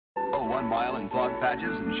1 mile in fog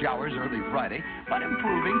patches and showers early Friday, but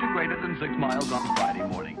improving to greater than 6 miles on Friday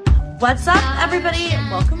morning. What's up, everybody?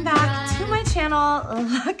 Welcome back to my channel,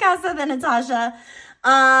 Lacasadenatasha.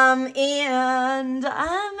 And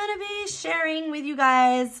I'm gonna be sharing with you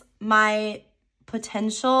guys my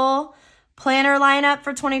potential planner lineup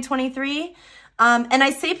for 2023. And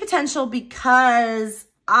I say potential because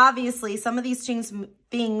obviously some of these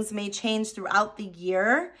things may change throughout the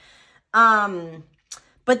year.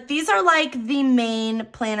 But these are like the main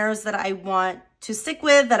planners that I want to stick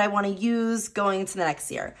with, that I want to use going into the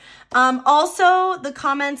next year. Also, the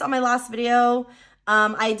comments on my last video,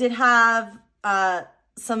 I did have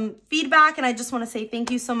some feedback, and I just want to say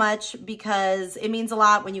thank you so much because it means a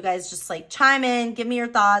lot when you guys just like chime in, give me your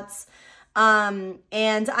thoughts. And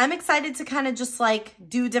I'm excited to kind of just like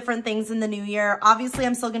do different things in the new year. Obviously,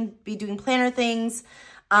 I'm still going to be doing planner things,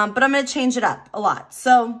 but I'm going to change it up a lot.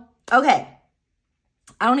 So, okay.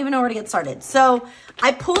 I don't even know where to get started. So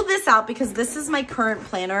I pulled this out because this is my current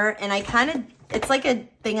planner, and it's like a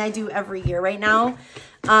thing I do every year right now.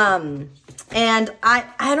 And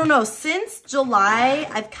I don't know, since July,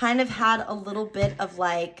 I've kind of had a little bit of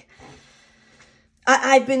like,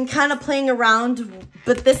 I've been kind of playing around,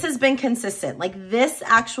 but this has been consistent. Like this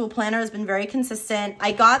actual planner has been very consistent.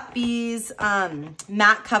 I got these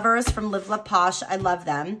matte covers from Live Love Posh. I love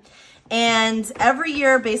them. And every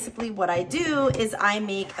year, basically what I do is I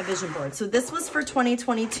make a vision board. So this was for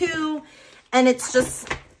 2022, and it's just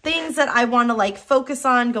things that I want to like focus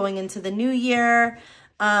on going into the new year.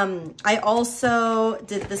 I also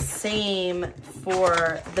did the same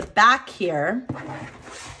for the back here.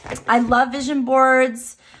 I love vision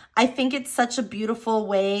boards. I think it's such a beautiful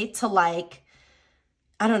way to like,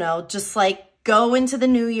 I don't know, just like go into the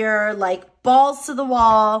new year, like balls to the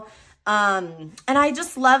wall. And I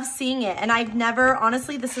just love seeing it. And I've never,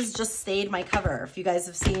 honestly, this has just stayed my cover. If you guys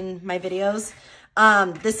have seen my videos,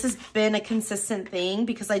 this has been a consistent thing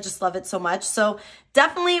because I just love it so much. So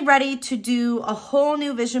definitely ready to do a whole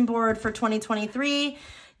new vision board for 2023.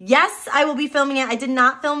 Yes, I will be filming it. I did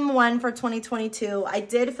not film one for 2022. I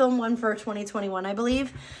did film one for 2021, I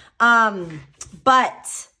believe.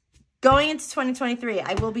 But going into 2023,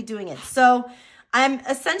 I will be doing it. So I'm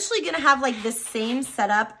essentially going to have like this same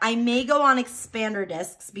setup. I may go on expander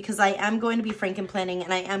discs because I am going to be franken-planning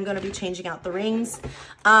and I am going to be changing out the rings.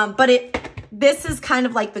 But this is kind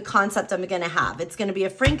of like the concept I'm going to have. It's going to be a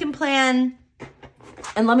franken-plan,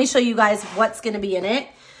 and let me show you guys what's going to be in it.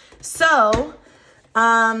 So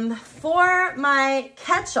for my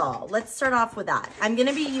catch-all, let's start off with that. I'm going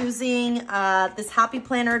to be using this Happy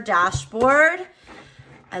Planner dashboard.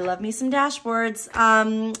 I love me some dashboards.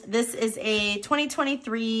 This is a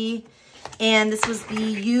 2023, and this was the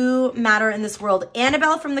You Matter in This World.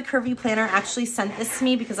 Annabelle from the Curvy Planner actually sent this to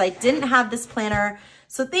me because I didn't have this planner.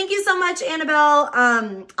 So thank you so much, Annabelle.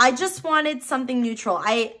 I just wanted something neutral.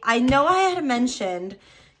 I know I had mentioned,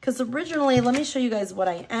 because originally, let me show you guys what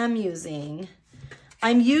I am using.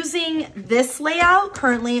 I'm using this layout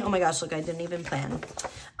currently. Oh my gosh, look, I didn't even plan.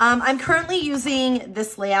 I'm currently using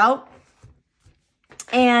this layout.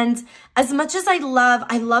 And as much as I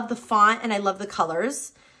love the font and I love the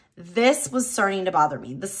colors, this was starting to bother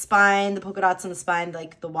me. The spine, the polka dots on the spine,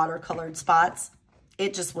 like the watercolored spots,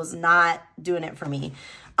 it just was not doing it for me.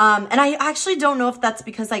 And I actually don't know if that's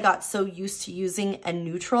because I got so used to using a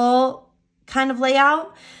neutral kind of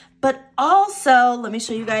layout, but also let me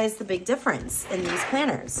show you guys the big difference in these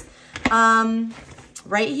planners.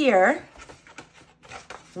 Right here,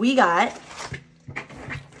 we got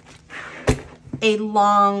a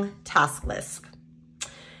long task list.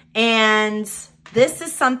 And this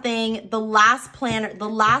is something, the last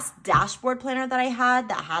dashboard planner that I had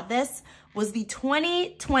that had this was the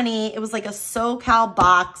 2020. It was like a SoCal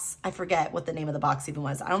box. I forget what the name of the box even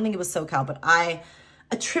was. I don't think it was SoCal, but I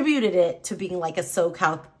attributed it to being like a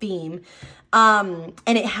SoCal theme. And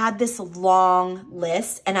it had this long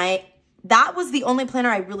list, and that was the only planner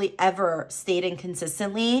I really ever stayed in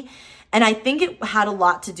consistently. And I think it had a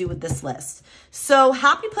lot to do with this list. So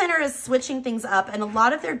Happy Planner is switching things up, and a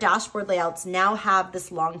lot of their dashboard layouts now have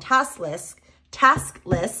this long task list.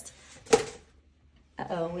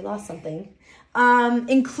 Uh-oh, we lost something.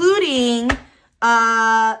 Including their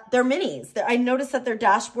minis. I noticed that their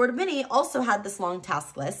dashboard mini also had this long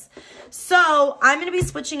task list. So I'm going to be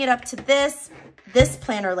switching it up to this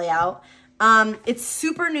planner layout. It's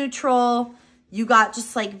super neutral. You got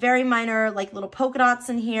just like very minor, like little polka dots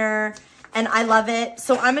in here, and I love it.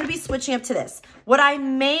 So I'm going to be switching up to this. What I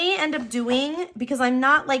may end up doing, because I'm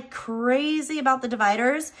not like crazy about the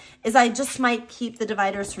dividers, is I just might keep the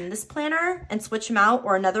dividers from this planner and switch them out,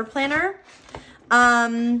 or another planner.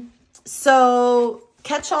 So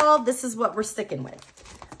catch-all, this is what we're sticking with.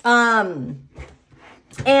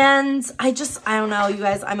 And I don't know, you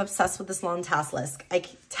guys, I'm obsessed with this long task list.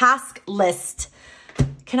 Task list.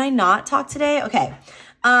 Can I not talk today? Okay.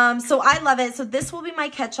 So I love it. So this will be my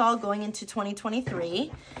catch-all going into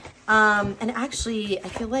 2023. And actually, I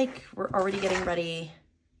feel like we're already getting ready.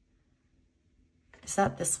 Is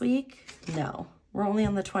that this week? No, we're only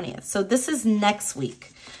on the 20th. So this is next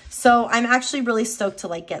week. So I'm actually really stoked to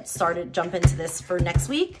like get started, jump into this for next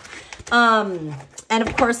week. And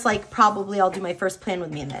of course, like probably I'll do my first plan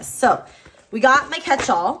with me in this. So we got my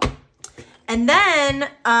catch-all. And then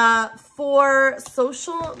for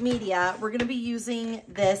social media, we're going to be using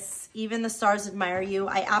this, Even the Stars Admire You.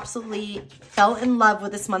 I absolutely fell in love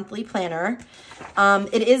with this monthly planner.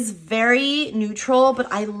 It is very neutral,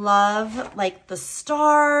 but I love like the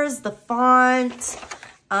stars, the font.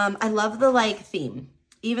 I love the like theme.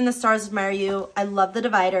 Even the Stars Admire You. I love the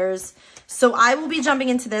dividers. So I will be jumping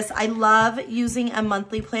into this. I love using a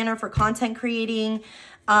monthly planner for content creating.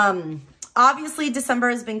 Obviously, December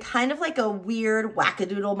has been kind of like a weird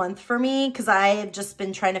wackadoodle month for me because I have just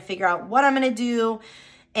been trying to figure out what I'm going to do.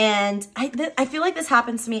 And I feel like this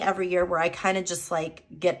happens to me every year where I kind of just like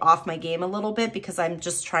get off my game a little bit because I'm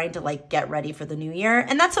just trying to like get ready for the new year.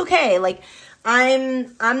 And that's okay. Like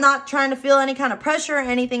I'm not trying to feel any kind of pressure or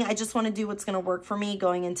anything. I just want to do what's going to work for me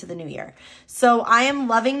going into the new year. So I am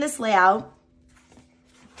loving this layout.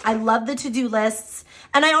 I love the to-do lists.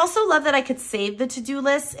 And I also love that I could save the to-do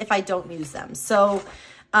lists if I don't use them. So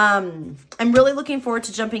I'm really looking forward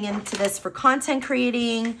to jumping into this for content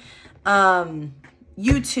creating,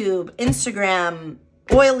 YouTube, Instagram,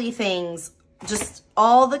 oily things, just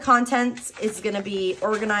all the content is going to be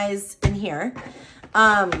organized in here.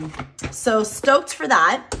 So stoked for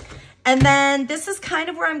that. And then this is kind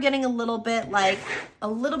of where I'm getting a little bit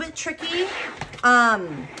tricky.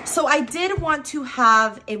 So I did want to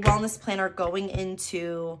have a wellness planner going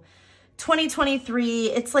into 2023.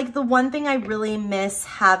 It's like the one thing I really miss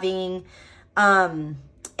having.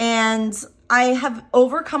 And I have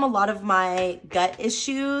overcome a lot of my gut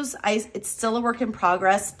issues. It's still a work in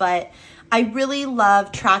progress, but I really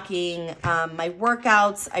love tracking my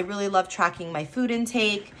workouts. I really love tracking my food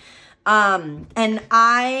intake. And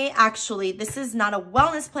this is not a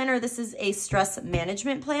wellness planner. This is a stress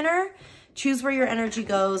management planner. Choose where your energy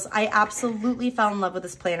goes. I absolutely fell in love with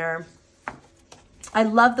this planner. I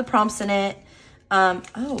love the prompts in it. Oh,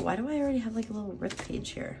 why do I already have like a little rip page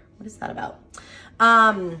here? What is that about?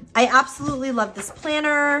 I absolutely love this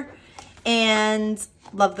planner and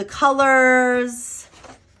love the colors.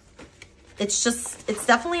 It's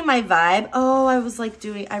definitely my vibe. Oh, I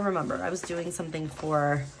remember I was doing something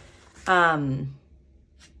for,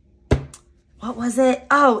 what was it?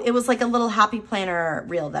 Oh, it was like a little happy planner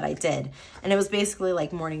reel that I did. And it was basically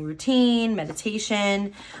like morning routine,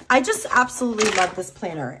 meditation. I just absolutely love this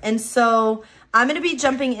planner. And so I'm going to be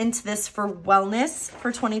jumping into this for wellness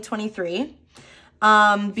for 2023.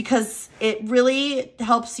 Because it really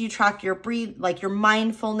helps you track your like your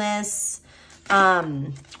mindfulness. What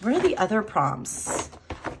are the other prompts?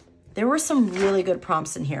 There were some really good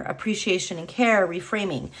prompts in here. Appreciation and care,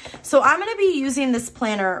 reframing. So I'm going to be using this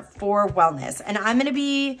planner for wellness. And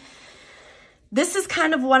this is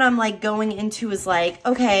kind of what I'm like going into is like,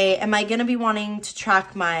 okay, am I going to be wanting to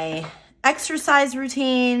track my exercise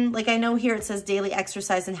routine? Like I know here it says daily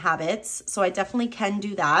exercise and habits. So I definitely can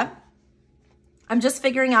do that. I'm just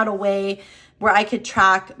figuring out a way where I could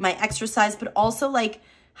track my exercise, but also like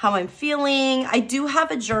how I'm feeling. I do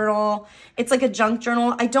have a journal. It's like a junk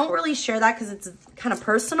journal. I don't really share that because it's kind of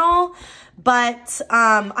personal, but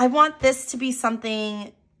I want this to be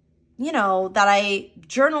something, you know, that I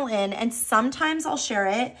journal in, and sometimes I'll share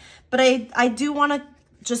it, but I do want to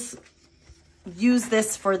just use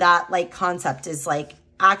this for that like concept is like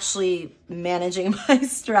actually managing my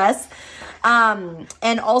stress,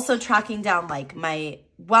 and also tracking down like my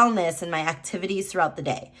wellness and my activities throughout the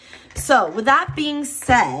day. So with that being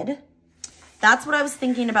said, that's what I was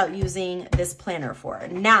thinking about using this planner for.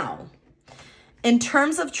 Now, in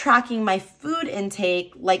terms of tracking my food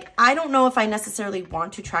intake, like I don't know if I necessarily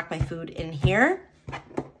want to track my food in here.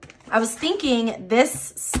 I was thinking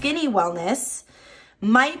this Skinny Wellness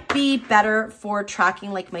might be better for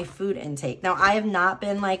tracking like my food intake. Now, I have not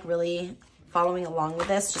been like really following along with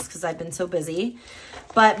this just because I've been so busy.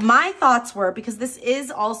 But my thoughts were, because this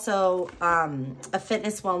is also a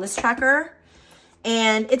fitness wellness tracker,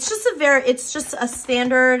 and it's just a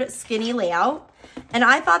standard skinny layout. And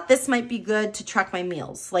I thought this might be good to track my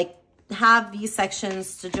meals, like have these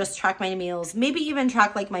sections to just track my meals, maybe even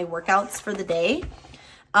track like my workouts for the day.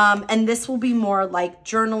 And this will be more like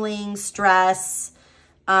journaling, stress,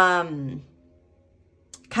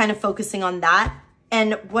 kind of focusing on that.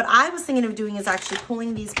 And what I was thinking of doing is actually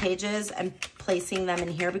pulling these pages and placing them in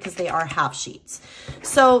here because they are half sheets.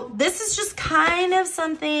 So this is just kind of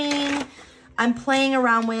something I'm playing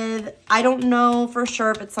around with. I don't know for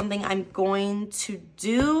sure if it's something I'm going to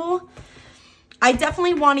do. I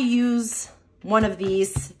definitely want to use one of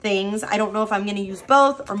these things. I don't know if I'm going to use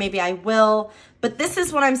both, or maybe I will, but this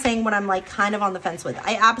is what I'm saying when I'm like kind of on the fence with.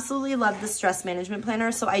 I absolutely love the stress management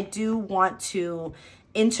planner, so I do want to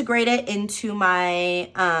integrate it into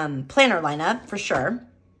my planner lineup for sure.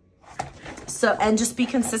 So, and just be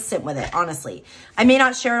consistent with it, honestly. I may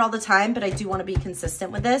not share it all the time, but I do want to be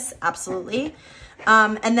consistent with this, absolutely.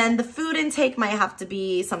 And then the food intake might have to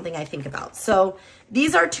be something I think about. So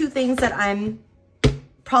these are two things that I'm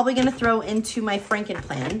probably going to throw into my Franken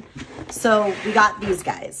plan. So we got these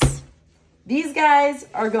guys. These guys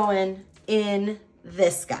are going in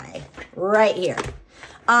this guy right here.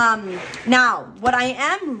 Now, what I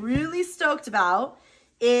am really stoked about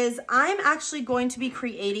is I'm actually going to be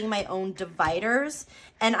creating my own dividers,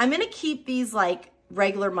 and I'm going to keep these like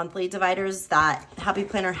regular monthly dividers that Happy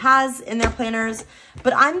Planner has in their planners,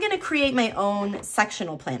 but I'm going to create my own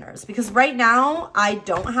sectional planners because right now I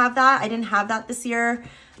don't have that. I didn't have that this year.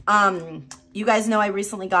 You guys know I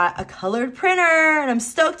recently got a colored printer and I'm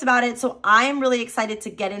stoked about it. So I'm really excited to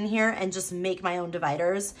get in here and just make my own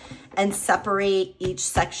dividers and separate each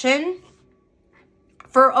section.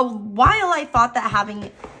 For a while, I thought that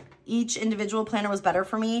having each individual planner was better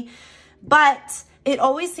for me, but it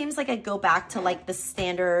always seems like I go back to like the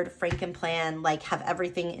standard Franken plan, like have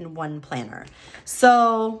everything in one planner.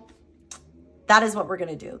 So that is what we're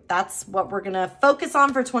going to do. That's what we're going to focus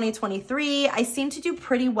on for 2023. I seem to do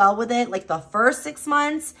pretty well with it, like the first 6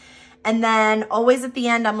 months. And then always at the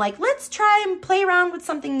end, I'm like, let's try and play around with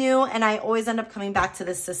something new. And I always end up coming back to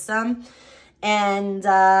this system. And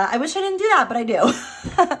I wish I didn't do that, but I do.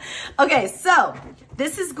 Okay, so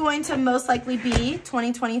this is going to most likely be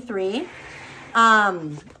 2023.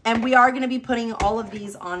 And we are going to be putting all of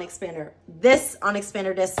these on expander, this on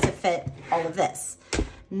expander disc to fit all of this.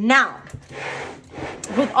 Now,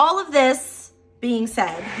 with all of this being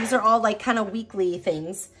said, these are all like kind of weekly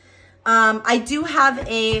things. I do have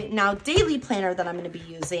a now daily planner that I'm going to be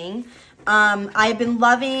using. I've been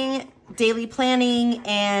loving daily planning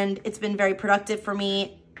and it's been very productive for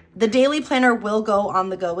me. The daily planner will go on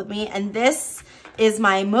the go with me, and this is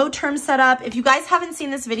my Moterm setup. If you guys haven't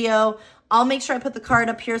seen this video, I'll make sure I put the card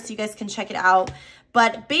up here so you guys can check it out.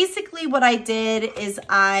 But basically what I did is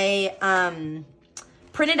I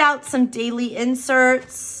printed out some daily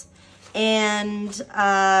inserts and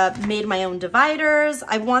made my own dividers.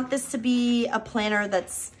 I want this to be a planner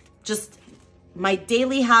that's just my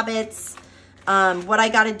daily habits, what I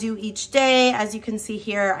got to do each day. As you can see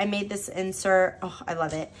here, I made this insert. Oh, I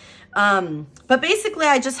love it. But basically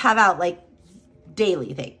I just have out like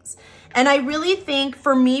daily things. And I really think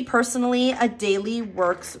for me personally, a daily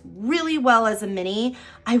works really well as a mini.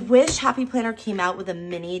 I wish Happy Planner came out with a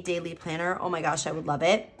mini daily planner. Oh my gosh, I would love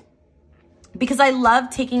it. Because I love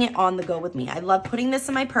taking it on the go with me. I love putting this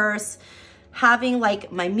in my purse, having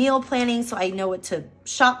like my meal planning so I know what to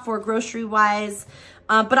shop for grocery wise.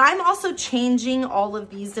 But I'm also changing all of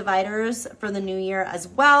these dividers for the new year as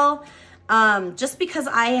well. Just because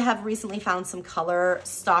I have recently found some color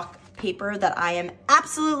stock paper that I am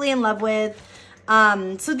absolutely in love with.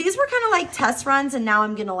 So these were kind of like test runs, and now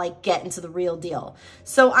I'm gonna like get into the real deal.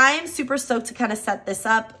 So I am super stoked to kind of set this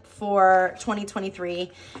up for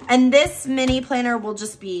 2023. And this mini planner will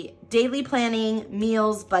just be daily planning,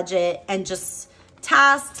 meals, budget, and just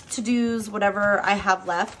tasks, to-dos, whatever I have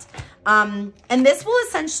left. And this will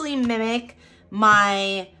essentially mimic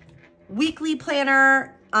my weekly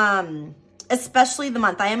planner, especially the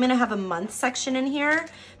month. I am going to have a month section in here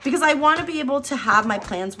because I want to be able to have my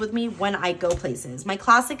plans with me when I go places. My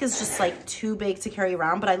classic is just like too big to carry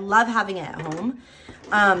around, but I love having it at home.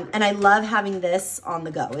 And I love having this on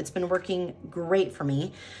the go. It's been working great for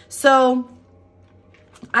me. So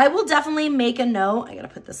I will definitely make a note. I got to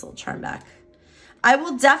put this little charm back. I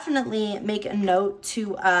will definitely make a note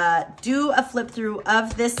to do a flip through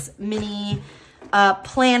of this mini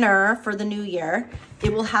planner for the new year.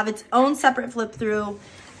 It will have its own separate flip through,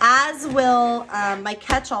 as will my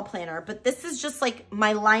catch-all planner. But this is just like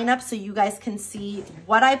my lineup so you guys can see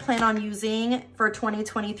what I plan on using for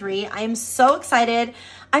 2023. I am so excited.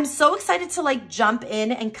 I'm so excited to like jump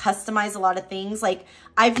in and customize a lot of things. Like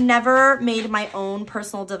I've never made my own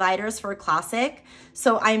personal dividers for a classic.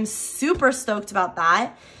 So I'm super stoked about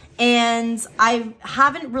that. And I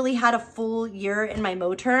haven't really had a full year in my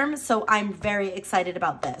Moterm, so I'm very excited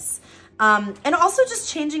about this. And also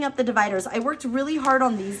just changing up the dividers. I worked really hard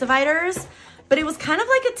on these dividers but it was kind of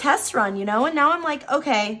like a test run, you know? And now I'm like,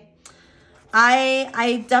 okay,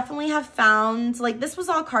 I definitely have found, like, this was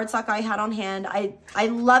all cardstock I had on hand. I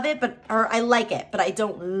love it, or I like it, but I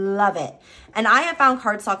don't love it. And I have found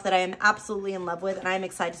cardstock that I am absolutely in love with, and I'm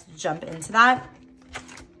excited to jump into that.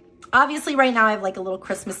 Obviously, right now I have like a little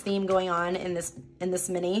Christmas theme going on in this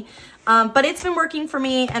mini, but it's been working for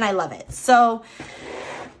me, and I love it. So,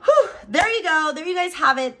 whew, there you go. There you guys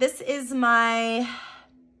have it. This is my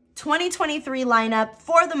 2023 lineup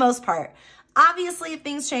for the most part. Obviously, if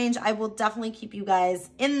things change, I will definitely keep you guys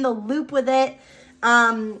in the loop with it.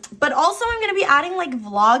 But also I'm going to be adding like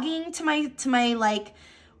vlogging to my like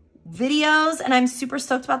videos, and I'm super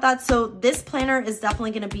stoked about that. So this planner is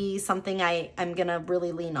definitely going to be something I'm going to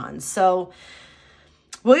really lean on. So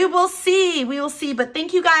we will see. We will see. But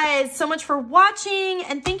thank you guys so much for watching,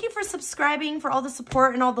 and thank you for subscribing, for all the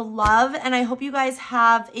support and all the love. And I hope you guys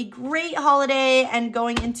have a great holiday and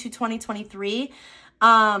going into 2023.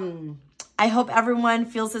 I hope everyone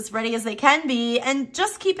feels as ready as they can be. And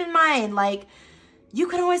just keep in mind, like, you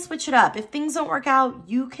can always switch it up. If things don't work out,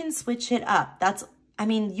 you can switch it up. I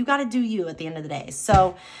mean, you got to do you at the end of the day.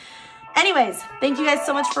 So anyways, thank you guys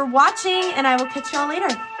so much for watching, and I will catch y'all later.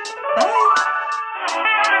 Bye.